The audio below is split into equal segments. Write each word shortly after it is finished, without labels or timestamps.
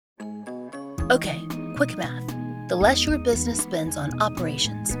Okay, quick math. The less your business spends on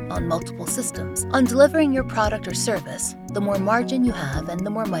operations, on multiple systems, on delivering your product or service, the more margin you have and the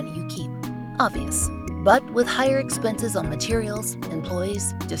more money you keep. Obvious. But with higher expenses on materials,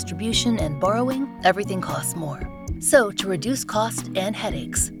 employees, distribution, and borrowing, everything costs more. So to reduce cost and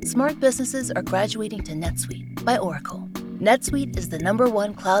headaches, smart businesses are graduating to NetSuite by Oracle. NetSuite is the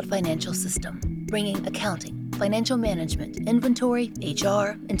 #1 cloud financial system, bringing accounting, financial management, inventory,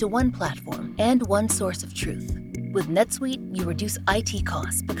 HR into one platform and one source of truth. With NetSuite, you reduce IT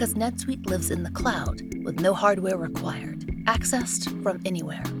costs because NetSuite lives in the cloud with no hardware required, accessed from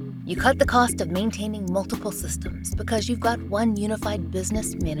anywhere. You cut the cost of maintaining multiple systems because you've got one unified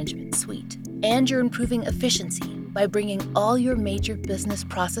business management suite. And you're improving efficiency by bringing all your major business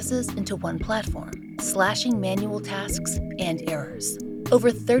processes into one platform, slashing manual tasks and errors. Over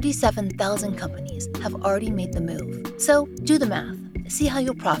 37,000 companies have already made the move. So do the math. See how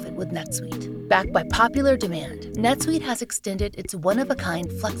you'll profit with NetSuite. Backed by popular demand, NetSuite has extended its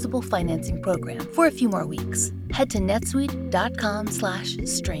one-of-a-kind flexible financing program for a few more weeks. Head to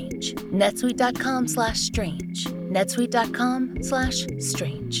netsuite.com/strange. netsuite.com/strange.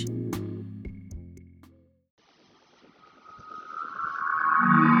 netsuite.com/strange.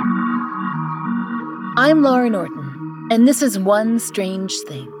 I'm Laura Norton, and this is One Strange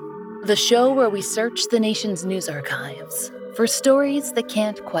Thing, the show where we search the nation's news archives for stories that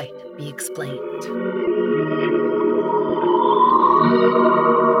can't quite be explained.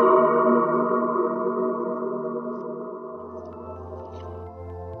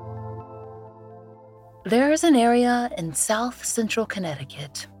 There's an area in south central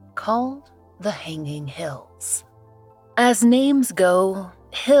Connecticut called the Hanging Hills. As names go,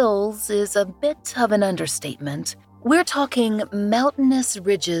 hills is a bit of an understatement. We're talking mountainous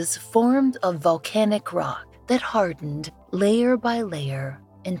ridges formed of volcanic rock that hardened layer by layer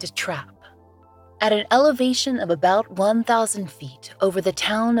into trap. At an elevation of about 1,000 feet over the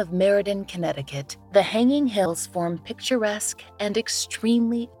town of Meriden, Connecticut, the Hanging Hills form picturesque and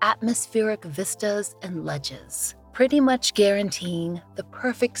extremely atmospheric vistas and ledges, pretty much guaranteeing the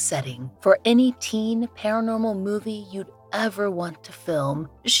perfect setting for any teen paranormal movie you'd ever want to film,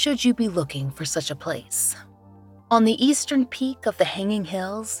 should you be looking for such a place. On the eastern peak of the Hanging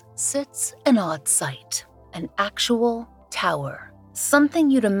Hills sits an odd sight, an actual tower, something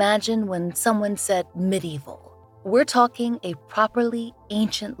you'd imagine when someone said medieval. We're talking a properly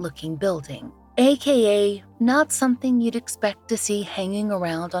ancient-looking building, aka not something you'd expect to see hanging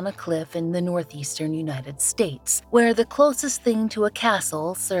around on a cliff in the northeastern United States, where the closest thing to a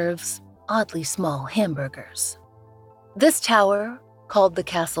castle serves oddly small hamburgers. This tower, called the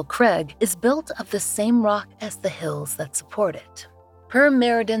Castle Craig, is built of the same rock as the hills that support it. Per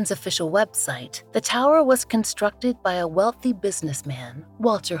Meriden's official website, the tower was constructed by a wealthy businessman,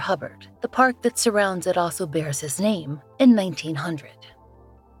 Walter Hubbard. The park that surrounds it also bears his name, in 1900.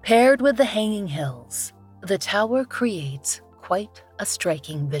 Paired with the Hanging Hills, the tower creates quite a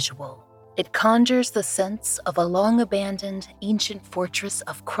striking visual. It conjures the sense of a long-abandoned ancient fortress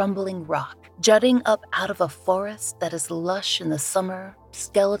of crumbling rock, jutting up out of a forest that is lush in the summer,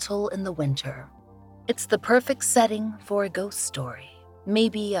 skeletal in the winter. It's the perfect setting for a ghost story,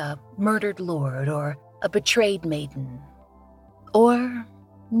 maybe a murdered lord or a betrayed maiden. Or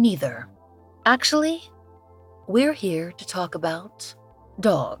neither. Actually, we're here to talk about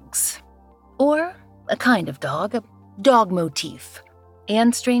dogs. Or a kind of dog, a dog motif.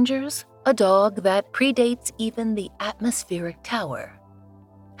 And strangers, a dog that predates even the atmospheric tower.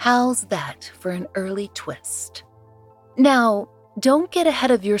 How's that for an early twist? Now, don't get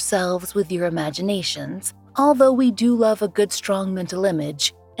ahead of yourselves with your imaginations, although we do love a good strong mental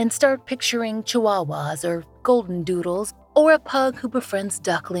image, and start picturing chihuahuas or golden doodles, or a pug who befriends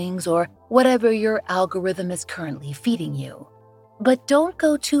ducklings, or whatever your algorithm is currently feeding you. But don't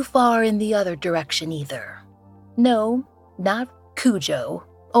go too far in the other direction either. No, not Cujo,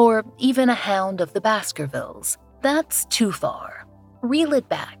 or even a hound of the Baskervilles. That's too far. Reel it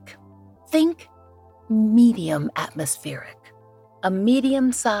back. Think medium atmospheric. A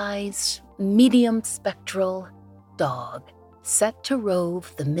medium-sized, medium-spectral dog set to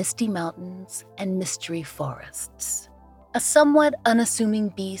rove the misty mountains and mystery forests. A somewhat unassuming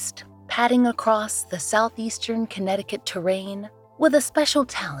beast padding across the southeastern Connecticut terrain with a special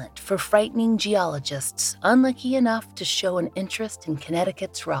talent for frightening geologists unlucky enough to show an interest in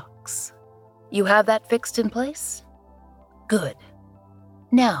Connecticut's rocks. You have that fixed in place? Good.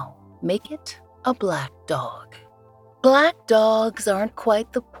 Now, make it a black dog. Black dogs aren't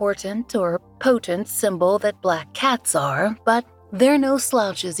quite the portent or potent symbol that black cats are, but they're no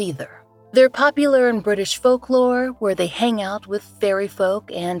slouches either. They're popular in British folklore, where they hang out with fairy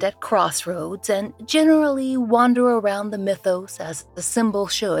folk and at crossroads, and generally wander around the mythos as the symbol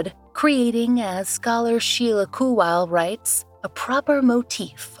should, creating, as scholar Sheila Kuwile writes, a proper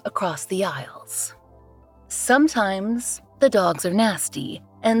motif across the Isles. Sometimes the dogs are nasty,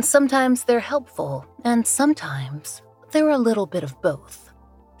 and sometimes they're helpful, and sometimes they're a little bit of both,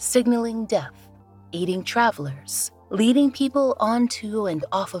 signaling death, aiding travelers, leading people onto and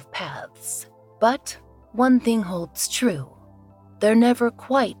off of paths. But one thing holds true: they're never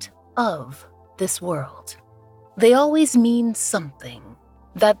quite of this world. They always mean something,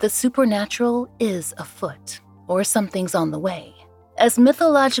 that the supernatural is afoot, or something's on the way. As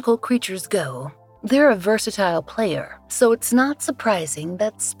mythological creatures go, they're a versatile player, so it's not surprising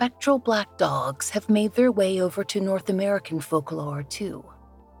that spectral black dogs have made their way over to North American folklore too.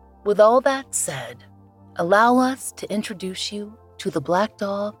 With all that said, allow us to introduce you to the Black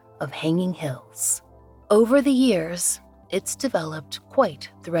Dog of Hanging Hills. Over the years, it's developed quite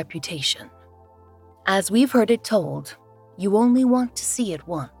the reputation. As we've heard it told, you only want to see it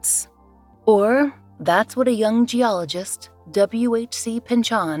once. Or that's what a young geologist, W.H.C.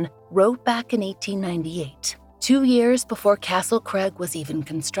 Pynchon, wrote back in 1898, 2 years before Castle Craig was even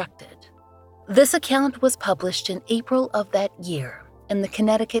constructed. This account was published in April of that year in the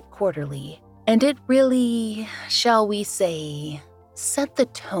Connecticut Quarterly, and it really, shall we say, set the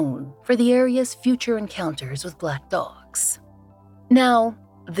tone for the area's future encounters with black dogs. Now,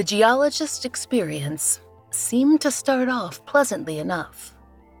 the geologist's experience seemed to start off pleasantly enough.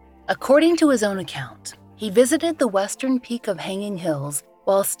 According to his own account, he visited the western peak of Hanging Hills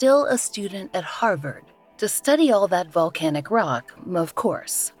while still a student at Harvard to study all that volcanic rock, of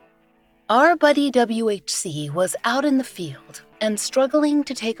course. Our buddy WHC was out in the field and struggling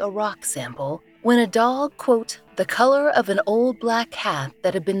to take a rock sample when a dog, quote, the color of an old black hat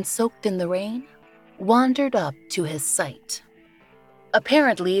that had been soaked in the rain, wandered up to his sight.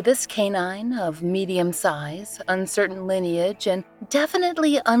 Apparently, this canine of medium size, uncertain lineage, and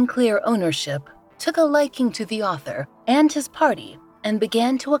definitely unclear ownership took a liking to the author and his party and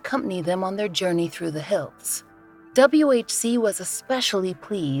began to accompany them on their journey through the hills. WHC was especially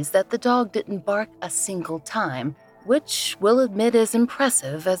pleased that the dog didn't bark a single time, which we'll admit is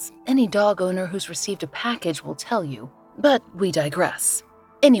impressive, as any dog owner who's received a package will tell you. But we digress.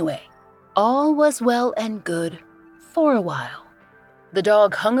 Anyway, all was well and good for a while. The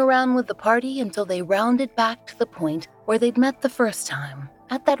dog hung around with the party until they rounded back to the point where they'd met the first time,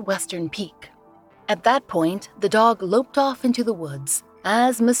 at that western peak. At that point, the dog loped off into the woods,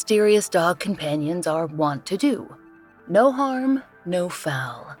 as mysterious dog companions are wont to do. No harm, no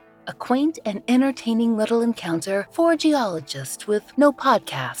foul. A quaint and entertaining little encounter for a geologist with no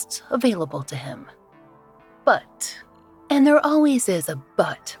podcasts available to him. But, and there always is a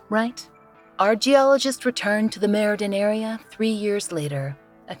but, right? Our geologist returned to the Meriden area 3 years later,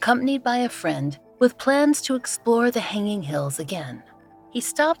 accompanied by a friend, with plans to explore the Hanging Hills again. He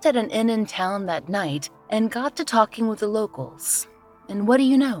stopped at an inn in town that night and got to talking with the locals. And what do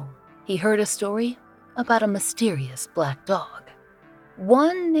you know? He heard a story about a mysterious black dog.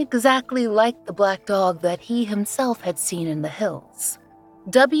 One exactly like the black dog that he himself had seen in the hills.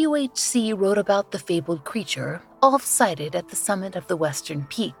 WHC wrote about the fabled creature, off-sighted at the summit of the western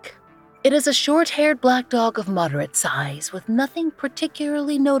peak. It is a short-haired black dog of moderate size, with nothing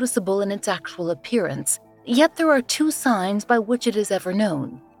particularly noticeable in its actual appearance, yet there are 2 signs by which it is ever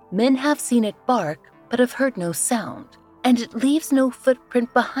known. Men have seen it bark, but have heard no sound, and it leaves no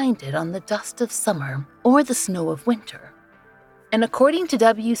footprint behind it on the dust of summer or the snow of winter. And according to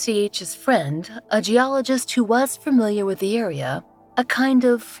WCH's friend, a geologist who was familiar with the area, a kind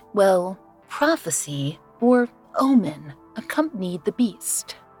of, well, prophecy or omen accompanied the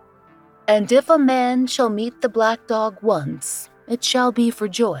beast. And if a man shall meet the black dog once, it shall be for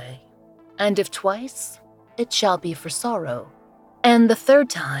joy, and if twice, it shall be for sorrow, and the 3rd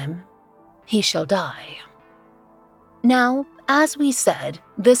time, he shall die. Now, as we said,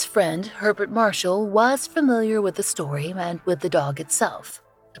 this friend, Herbert Marshall, was familiar with the story and with the dog itself.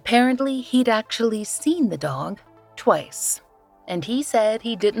 Apparently, he'd actually seen the dog twice, and he said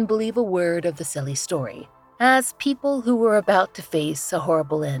he didn't believe a word of the silly story, as people who were about to face a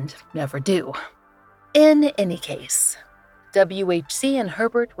horrible end never do. In any case, WHC and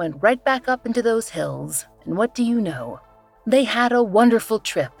Herbert went right back up into those hills, and what do you know? They had a wonderful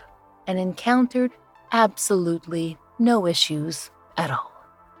trip and encountered absolutely no issues at all.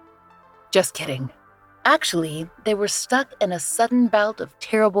 Just kidding. Actually, they were stuck in a sudden bout of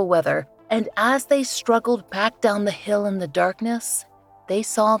terrible weather, and as they struggled back down the hill in the darkness, they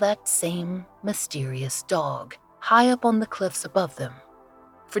saw that same mysterious dog high up on the cliffs above them.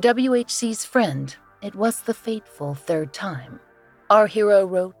 For WHC's friend, it was the fateful third time. Our hero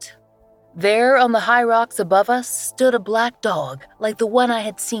wrote, "There on the high rocks above us stood a black dog like the one I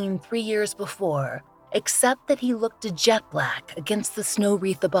had seen 3 years before, except that he looked a jet black against the snow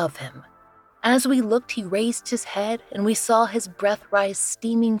wreath above him. As we looked, he raised his head and we saw his breath rise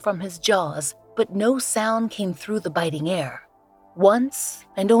steaming from his jaws, but no sound came through the biting air. Once,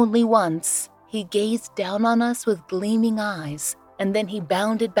 and only once, he gazed down on us with gleaming eyes, and then he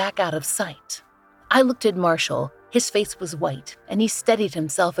bounded back out of sight." I looked at Marshall. His face was white, and he steadied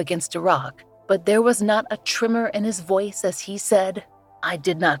himself against a rock, but there was not a tremor in his voice as he said, "I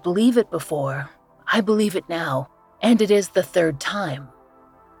did not believe it before. I believe it now, and it is the third time."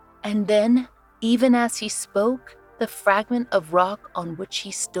 And then, even as he spoke, the fragment of rock on which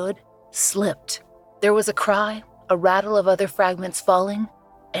he stood slipped. There was a cry, a rattle of other fragments falling,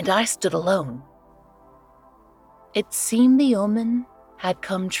 and I stood alone. It seemed the omen had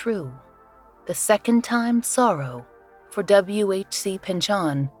come true. The second time, sorrow for WHC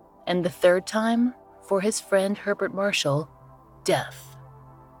Pynchon, and the third time, for his friend Herbert Marshall, death.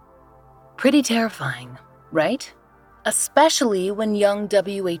 Pretty terrifying, right? Especially when young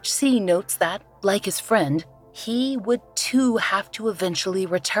WHC notes that, like his friend, he would too have to eventually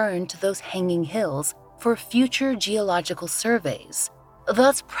return to those hanging hills for future geological surveys,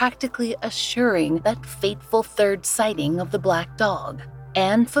 thus practically assuring that fateful third sighting of the black dog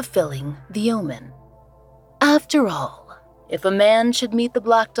and fulfilling the omen. After all, if a man should meet the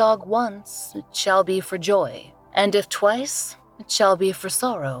black dog once, it shall be for joy, and if twice, it shall be for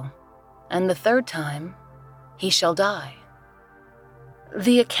sorrow, and the third time, he shall die.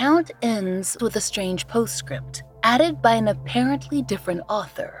 The account ends with a strange postscript, added by an apparently different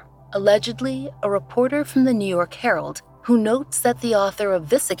author, allegedly a reporter from the New York Herald, who notes that the author of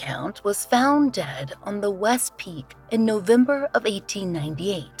this account was found dead on the West Peak in November of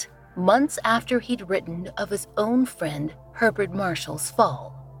 1898, months after he'd written of his own friend Herbert Marshall's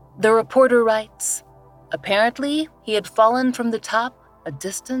fall. The reporter writes, "Apparently, he had fallen from the top a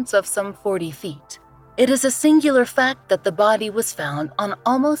distance of some 40 feet. It is a singular fact that the body was found on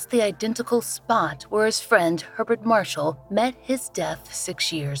almost the identical spot where his friend Herbert Marshall met his death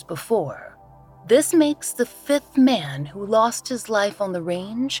 6 years before. This makes the 5th man who lost his life on the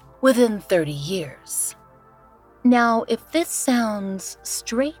range within 30 years. Now, if this sounds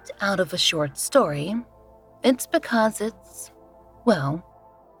straight out of a short story, it's because it's, well,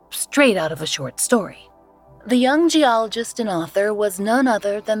 straight out of a short story. The young geologist and author was none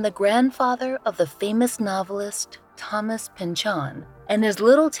other than the grandfather of the famous novelist Thomas Pynchon, and his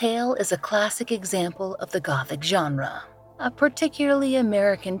little tale is a classic example of the Gothic genre. A particularly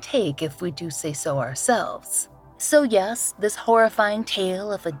American take, if we do say so ourselves. So yes, this horrifying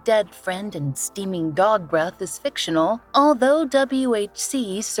tale of a dead friend and steaming dog breath is fictional, although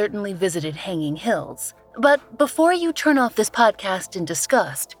WHC certainly visited Hanging Hills. But before you turn off this podcast in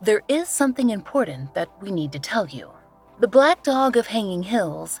disgust, there is something important that we need to tell you. The Black Dog of Hanging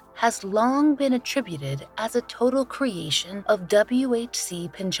Hills has long been attributed as a total creation of WHC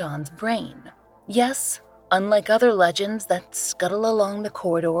Pynchon's brain. Yes, unlike other legends that scuttle along the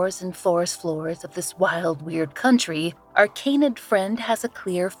corridors and forest floors of this wild, weird country, our canid friend has a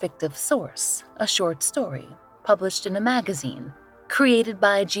clear fictive source, a short story, published in a magazine, created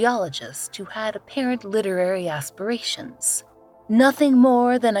by a geologist who had apparent literary aspirations. Nothing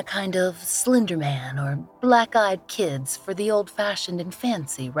more than a kind of Slender Man or Black-Eyed Kids for the old-fashioned and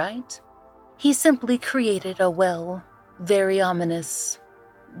fancy, right? He simply created a, well, very ominous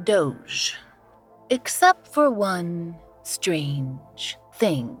doge. Except for one strange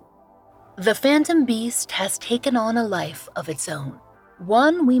thing. The Phantom Beast has taken on a life of its own.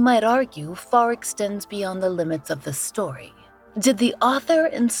 One we might argue far extends beyond the limits of the story. Did the author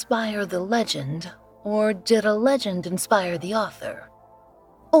inspire the legend, or did a legend inspire the author?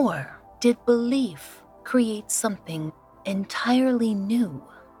 Or did belief create something entirely new?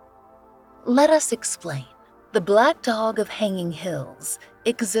 Let us explain. The Black Dog of Hanging Hills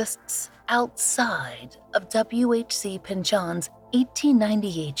exists outside of WHC Pynchon's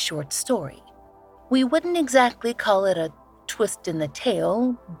 1898 short story. We wouldn't exactly call it a twist in the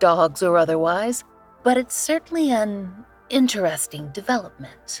tale, dogs or otherwise, but it's certainly an interesting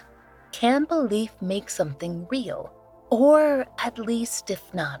development. Can belief make something real? Or at least,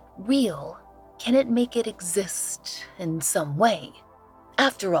 if not real, can it make it exist in some way?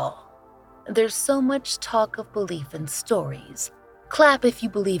 After all, there's so much talk of belief in stories. Clap if you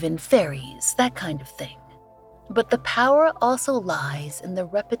believe in fairies, that kind of thing. But the power also lies in the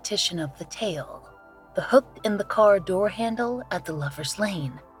repetition of the tale. The hook in the car door handle at the Lover's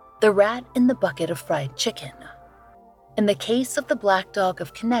Lane. The rat in the bucket of fried chicken. In the case of the Black Dog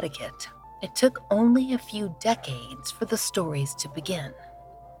of Connecticut, it took only a few decades for the stories to begin.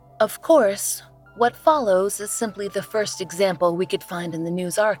 Of course, what follows is simply the first example we could find in the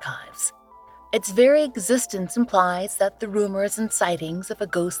news archives. Its very existence implies that the rumors and sightings of a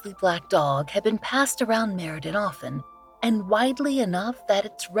ghostly black dog had been passed around Meriden often, and widely enough that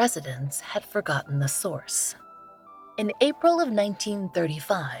its residents had forgotten the source. In April of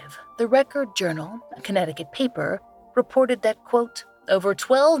 1935, the Record Journal, a Connecticut paper, reported that, quote, over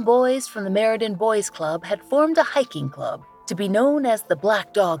 12 boys from the Meriden Boys Club had formed a hiking club to be known as the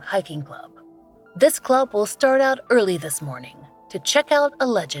Black Dog Hiking Club. This club will start out early this morning to check out a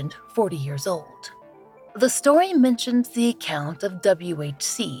legend 40 years old. The story mentions the account of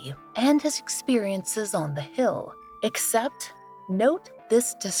WHC and his experiences on the hill, except note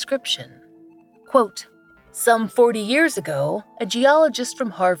this description. Quote, some 40 years ago, a geologist from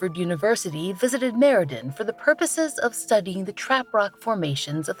Harvard University visited Meriden for the purposes of studying the trap rock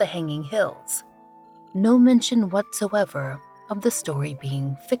formations of the Hanging Hills. No mention whatsoever of the story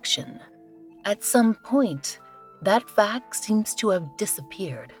being fiction. At some point, that fact seems to have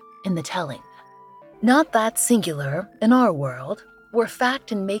disappeared in the telling. Not that singular in our world, where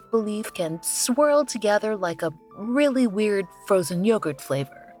fact and make-believe can swirl together like a really weird frozen yogurt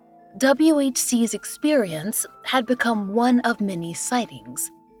flavor. WHC's experience had become one of many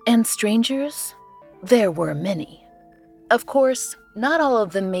sightings, and strangers, there were many. Of course, not all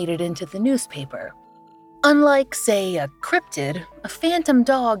of them made it into the newspaper. Unlike, say, a cryptid, a phantom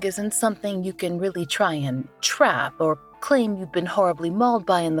dog isn't something you can really try and trap or claim you've been horribly mauled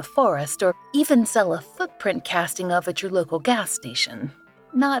by in the forest or even sell a footprint casting of at your local gas station.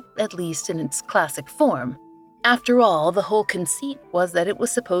 Not at least in its classic form. After all, the whole conceit was that it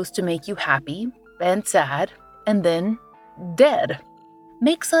was supposed to make you happy and sad and then dead.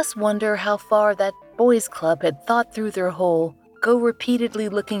 Makes us wonder how far that boys' club had thought through their whole go repeatedly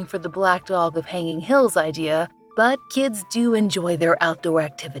looking for the Black Dog of Hanging Hills idea, but kids do enjoy their outdoor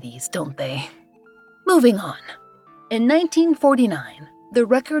activities, don't they? Moving on. In 1949, the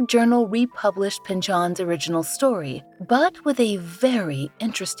Record Journal republished Pynchon's original story, but with a very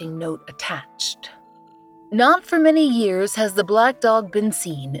interesting note attached. Not for many years has the Black Dog been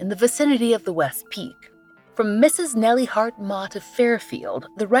seen in the vicinity of the West Peak. From Mrs. Nellie Hart Mott of Fairfield,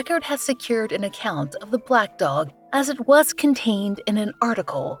 the Record has secured an account of the Black Dog as it was contained in an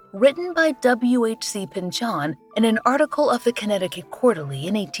article written by W.H.C. Pynchon in an article of the Connecticut Quarterly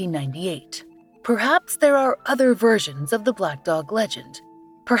in 1898. Perhaps there are other versions of the Black Dog legend.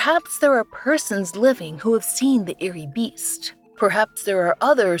 Perhaps there are persons living who have seen the eerie beast. Perhaps there are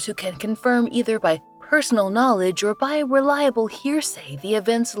others who can confirm either by personal knowledge or by reliable hearsay the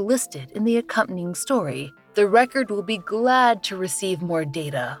events listed in the accompanying story. The Record will be glad to receive more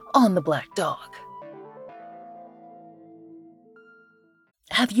data on the Black Dog.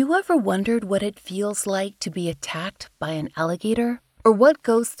 Have you ever wondered what it feels like to be attacked by an alligator? Or what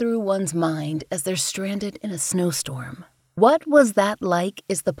goes through one's mind as they're stranded in a snowstorm? What Was That Like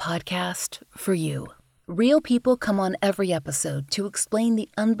is the podcast for you. Real people come on every episode to explain the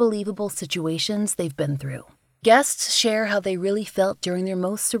unbelievable situations they've been through. Guests share how they really felt during their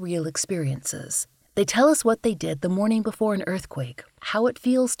most surreal experiences. They tell us what they did the morning before an earthquake, how it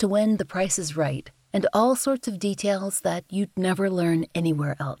feels to win The Price is Right, and all sorts of details that you'd never learn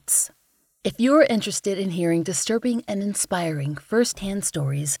anywhere else. If you're interested in hearing disturbing and inspiring first-hand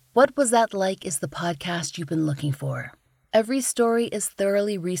stories, What Was That Like is the podcast you've been looking for. Every story is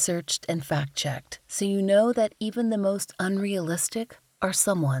thoroughly researched and fact-checked, so you know that even the most unrealistic are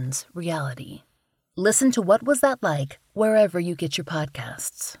someone's reality. Listen to What Was That Like wherever you get your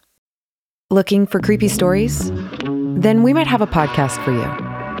podcasts. Looking for creepy stories? Then we might have a podcast for you.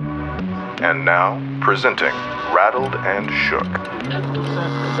 And now, presenting Rattled and Shook.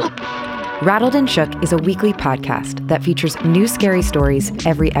 Rattled and Shook is a weekly podcast that features new scary stories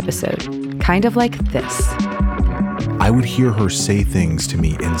every episode, kind of like this. I would hear her say things to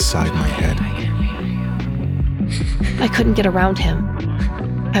me inside my head. I couldn't get around him.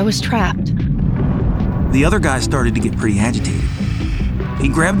 I was trapped. The other guy started to get pretty agitated. He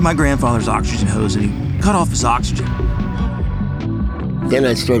grabbed my grandfather's oxygen hose and he cut off his oxygen. Then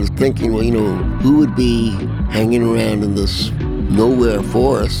I started thinking, well, who would be hanging around in this nowhere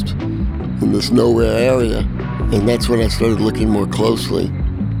forest, in this nowhere area? And that's when I started looking more closely.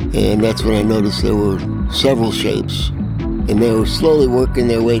 And that's when I noticed there were several shapes. And they were slowly working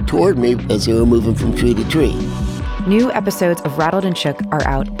their way toward me as they were moving from tree to tree. New episodes of Rattled and Shook are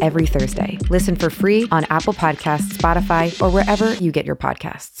out every Thursday. Listen for free on Apple Podcasts, Spotify, or wherever you get your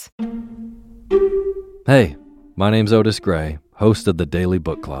podcasts. Hey, my name's Otis Gray, host of the Daily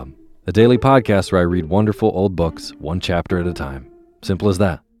Book Club. a daily podcast where I read wonderful old books, one chapter at a time. Simple as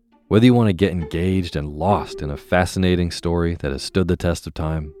that. Whether you want to get engaged and lost in a fascinating story that has stood the test of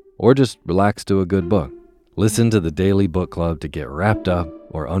time, or just relax to a good book, listen to the Daily Book Club to get wrapped up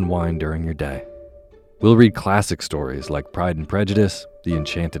or unwind during your day. We'll read classic stories like Pride and Prejudice, The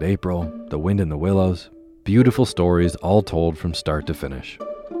Enchanted April, The Wind in the Willows, beautiful stories all told from start to finish.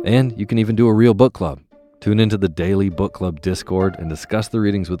 And you can even do a real book club. Tune into the Daily Book Club Discord and discuss the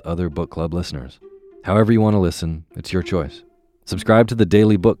readings with other book club listeners. However you want to listen, it's your choice. Subscribe to the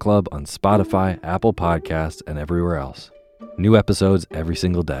Daily Book Club on Spotify, Apple Podcasts, and everywhere else. New episodes every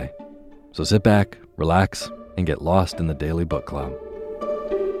single day. So sit back, relax, and get lost in the Daily Book Club.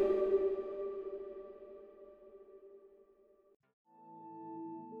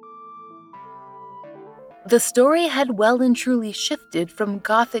 The story had well and truly shifted from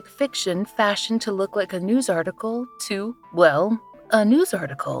gothic fiction fashioned to look like a news article to, well, a news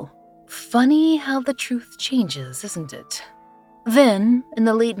article. Funny how the truth changes, isn't it? Then, in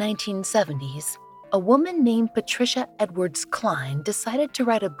the late 1970s, a woman named Patricia Edwards Klein decided to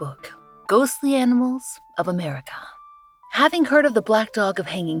write a book, Ghostly Animals of America. Having heard of the Black Dog of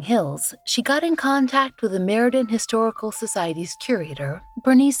Hanging Hills, she got in contact with the Meriden Historical Society's curator,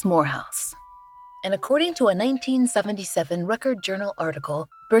 Bernice Morehouse. And according to a 1977 Record Journal article,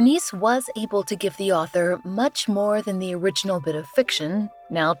 Bernice was able to give the author much more than the original bit of fiction,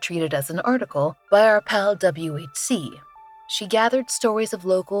 now treated as an article, by our pal WHC. She gathered stories of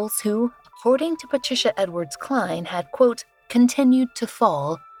locals who, according to Patricia Edwards Klein, had, quote, continued to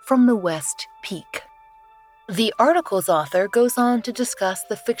fall from the West Peak. The article's author goes on to discuss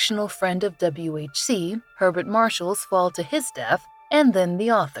the fictional friend of WHC, Herbert Marshall's fall to his death, and then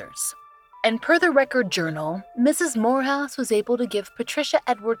the author's. And per the Record Journal, Mrs. Morehouse was able to give Patricia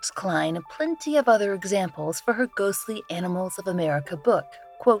Edwards Klein plenty of other examples for her Ghostly Animals of America book.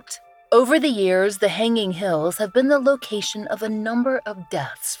 Quote, over the years, the Hanging Hills have been the location of a number of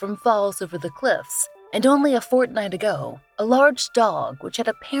deaths from falls over the cliffs, and only a fortnight ago, a large dog, which had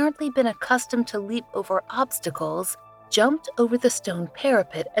apparently been accustomed to leap over obstacles, jumped over the stone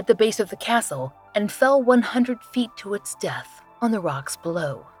parapet at the base of the castle and fell 100 feet to its death on the rocks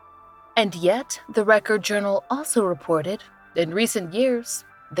below. And yet, the Record Journal also reported, in recent years,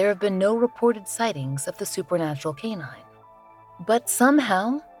 there have been no reported sightings of the supernatural canine. But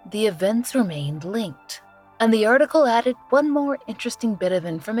somehow, the events remained linked, and the article added one more interesting bit of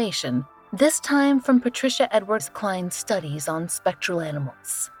information, this time from Patricia Edwards Klein's studies on spectral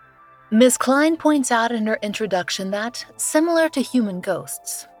animals. Ms. Klein points out in her introduction that, similar to human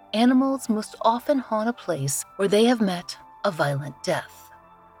ghosts, animals most often haunt a place where they have met a violent death.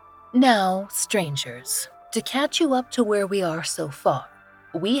 Now, strangers, to catch you up to where we are so far,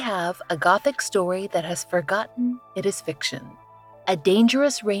 we have a gothic story that has forgotten it is fiction, a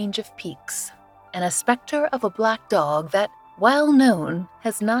dangerous range of peaks, and a specter of a black dog that, while known,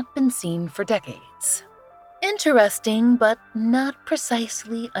 has not been seen for decades. Interesting, but not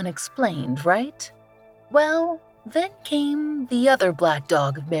precisely unexplained, right? Well, then came the other Black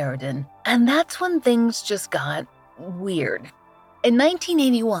Dog of Meriden, and that's when things just got weird. In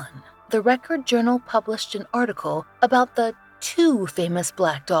 1981, the Record Journal published an article about the two famous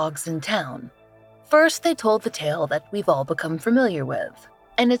black dogs in town. First, they told the tale that we've all become familiar with.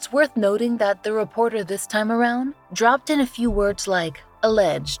 And it's worth noting that the reporter this time around dropped in a few words like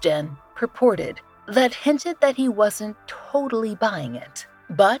alleged and purported that hinted that he wasn't totally buying it.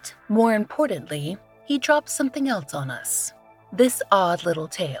 But, more importantly, he dropped something else on us. This odd little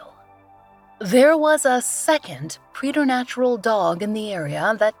tale. There was a second preternatural dog in the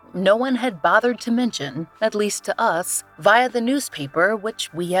area that no one had bothered to mention, at least to us, via the newspaper,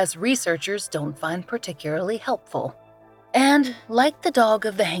 which we as researchers don't find particularly helpful. And, like the dog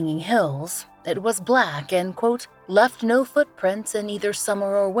of the Hanging Hills, it was black and, quote, left no footprints in either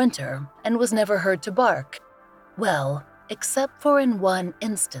summer or winter, and was never heard to bark. Well, except for in one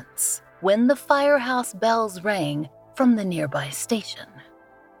instance, when the firehouse bells rang from the nearby station.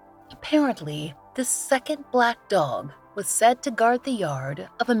 Apparently, this second black dog was said to guard the yard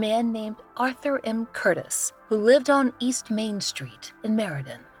of a man named Arthur M. Curtis, who lived on East Main Street in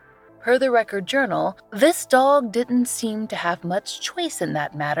Meriden. Per the Record Journal, this dog didn't seem to have much choice in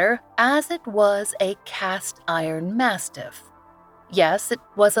that matter, as it was a cast iron mastiff. Yes, it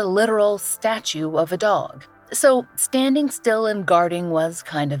was a literal statue of a dog, so standing still and guarding was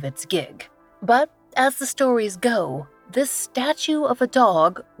kind of its gig. But, as the stories go, this statue of a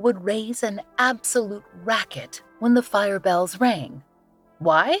dog would raise an absolute racket when the fire bells rang.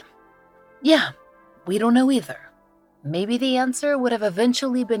 Why? Yeah, we don't know either. Maybe the answer would have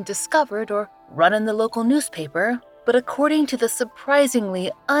eventually been discovered or run in the local newspaper, But according to the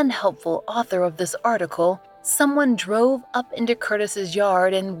surprisingly unhelpful author of this article, someone drove up into Curtis's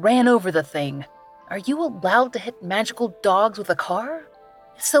yard and ran over the thing. Are you allowed to hit magical dogs with a car?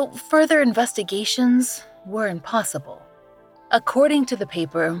 So further investigations were impossible. According to the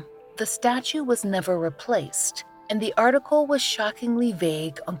paper, the statue was never replaced, and the article was shockingly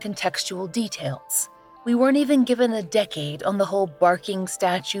vague on contextual details. We weren't even given a decade on the whole barking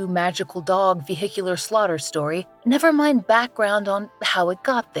statue, magical dog, vehicular slaughter story, never mind background on how it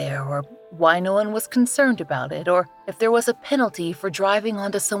got there, or why no one was concerned about it, or if there was a penalty for driving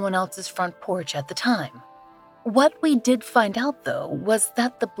onto someone else's front porch at the time. What we did find out, though, was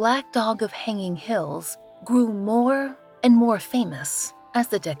that the Black Dog of Hanging Hills grew more and more famous as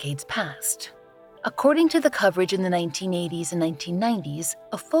the decades passed. According to the coverage in the 1980s and 1990s,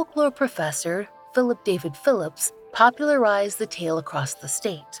 a folklore professor, Philip David Phillips, popularized the tale across the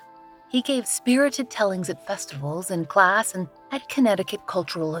state. He gave spirited tellings at festivals, in class, and at Connecticut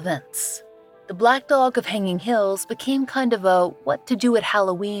cultural events. The Black Dog of Hanging Hills became kind of a what to do at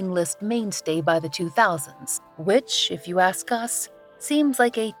Halloween list mainstay by the 2000s, which, if you ask us, seems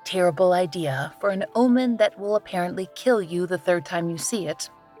like a terrible idea for an omen that will apparently kill you the third time you see it.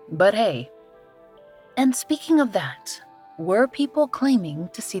 But hey. And speaking of that, were people claiming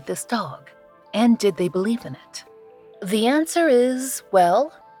to see this dog? And did they believe in it? The answer is,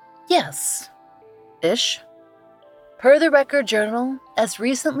 well, yes. Ish. Per the Record Journal, as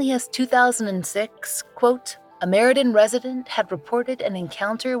recently as 2006, quote, a Meriden resident had reported an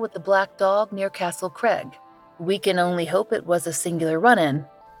encounter with the black dog near Castle Craig. We can only hope it was a singular run-in.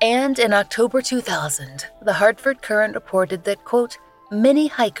 And in October 2000, the Hartford Courant reported that, quote, many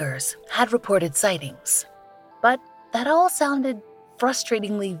hikers had reported sightings. But that all sounded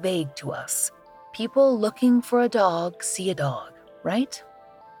frustratingly vague to us. People looking for a dog see a dog, right?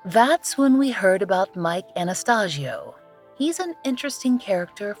 That's when we heard about Mike Anastasio. He's an interesting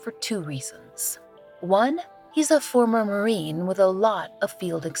character for two reasons. One, he's a former Marine with a lot of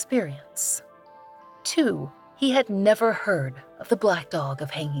field experience. Two, he had never heard of the Black Dog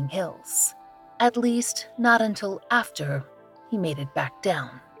of Hanging Hills. At least, not until after he made it back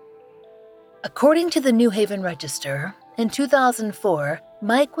down. According to the New Haven Register, in 2004,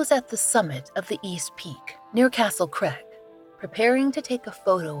 Mike was at the summit of the East Peak, near Castle Craig, preparing to take a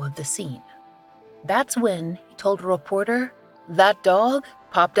photo of the scene. That's when he told a reporter that dog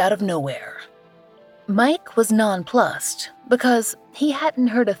popped out of nowhere. Mike was nonplussed because he hadn't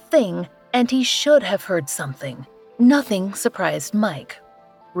heard a thing and he should have heard something. Nothing surprised Mike.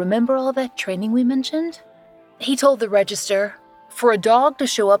 Remember all that training we mentioned? He told the Register, for a dog to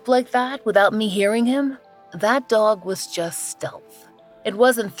show up like that without me hearing him, that dog was just stealth. It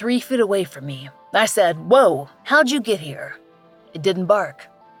wasn't 3 feet away from me. I said, whoa, how'd you get here? It didn't bark.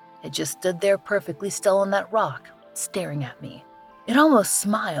 It just stood there perfectly still on that rock, staring at me. It almost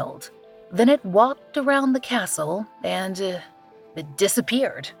smiled. Then it walked around the castle and it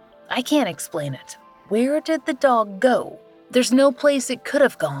disappeared. I can't explain it. Where did the dog go? There's no place it could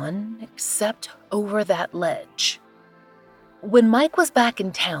have gone except over that ledge. When Mike was back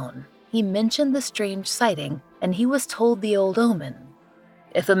in town, he mentioned the strange sighting, and he was told the old omen.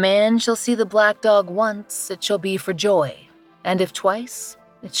 If a man shall see the black dog once, it shall be for joy, and if twice,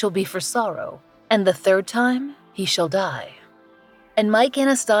 it shall be for sorrow, and the third time he shall die. And Mike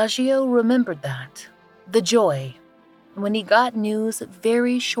Anastasio remembered that, the joy, when he got news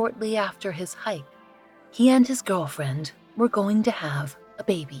very shortly after his hike. He and his girlfriend were going to have a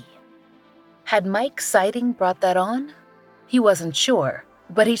baby. Had Mike's sighting brought that on? He wasn't sure,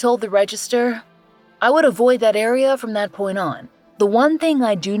 but he told the Register, I would avoid that area from that point on. The one thing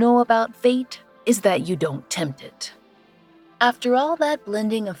I do know about fate is that you don't tempt it. After all that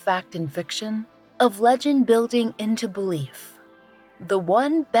blending of fact and fiction, of legend building into belief, the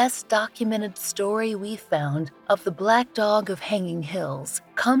one best documented story we found of the Black Dog of Hanging Hills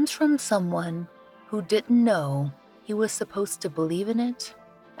comes from someone who didn't know he was supposed to believe in it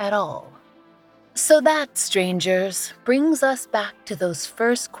at all. So that, strangers, brings us back to those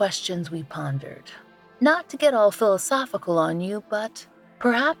first questions we pondered. Not to get all philosophical on you, but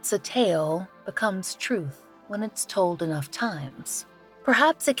perhaps a tale becomes truth when it's told enough times.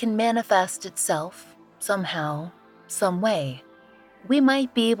 Perhaps it can manifest itself, somehow, some way. We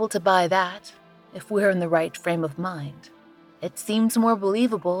might be able to buy that, if we're in the right frame of mind. It seems more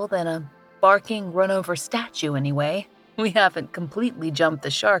believable than a barking, run-over statue anyway. We haven't completely jumped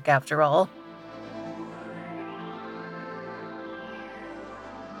the shark after all.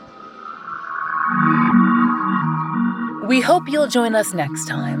 We hope you'll join us next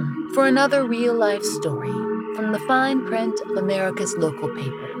time for another real-life story from the fine print of America's local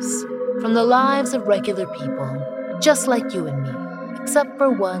papers, from the lives of regular people just like you and me, except for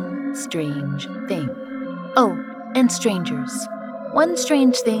one strange thing. Oh, and strangers. One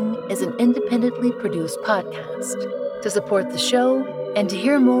Strange Thing is an independently produced podcast. To support the show and to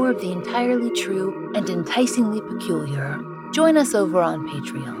hear more of the entirely true and enticingly peculiar, join us over on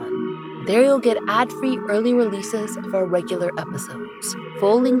Patreon. There you'll get ad-free early releases of our regular episodes,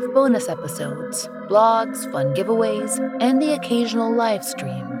 full-length bonus episodes, blogs, fun giveaways, and the occasional live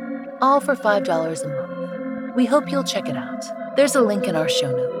stream, all for $5 a month. We hope you'll check it out. There's a link in our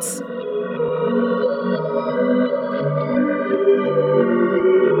show notes.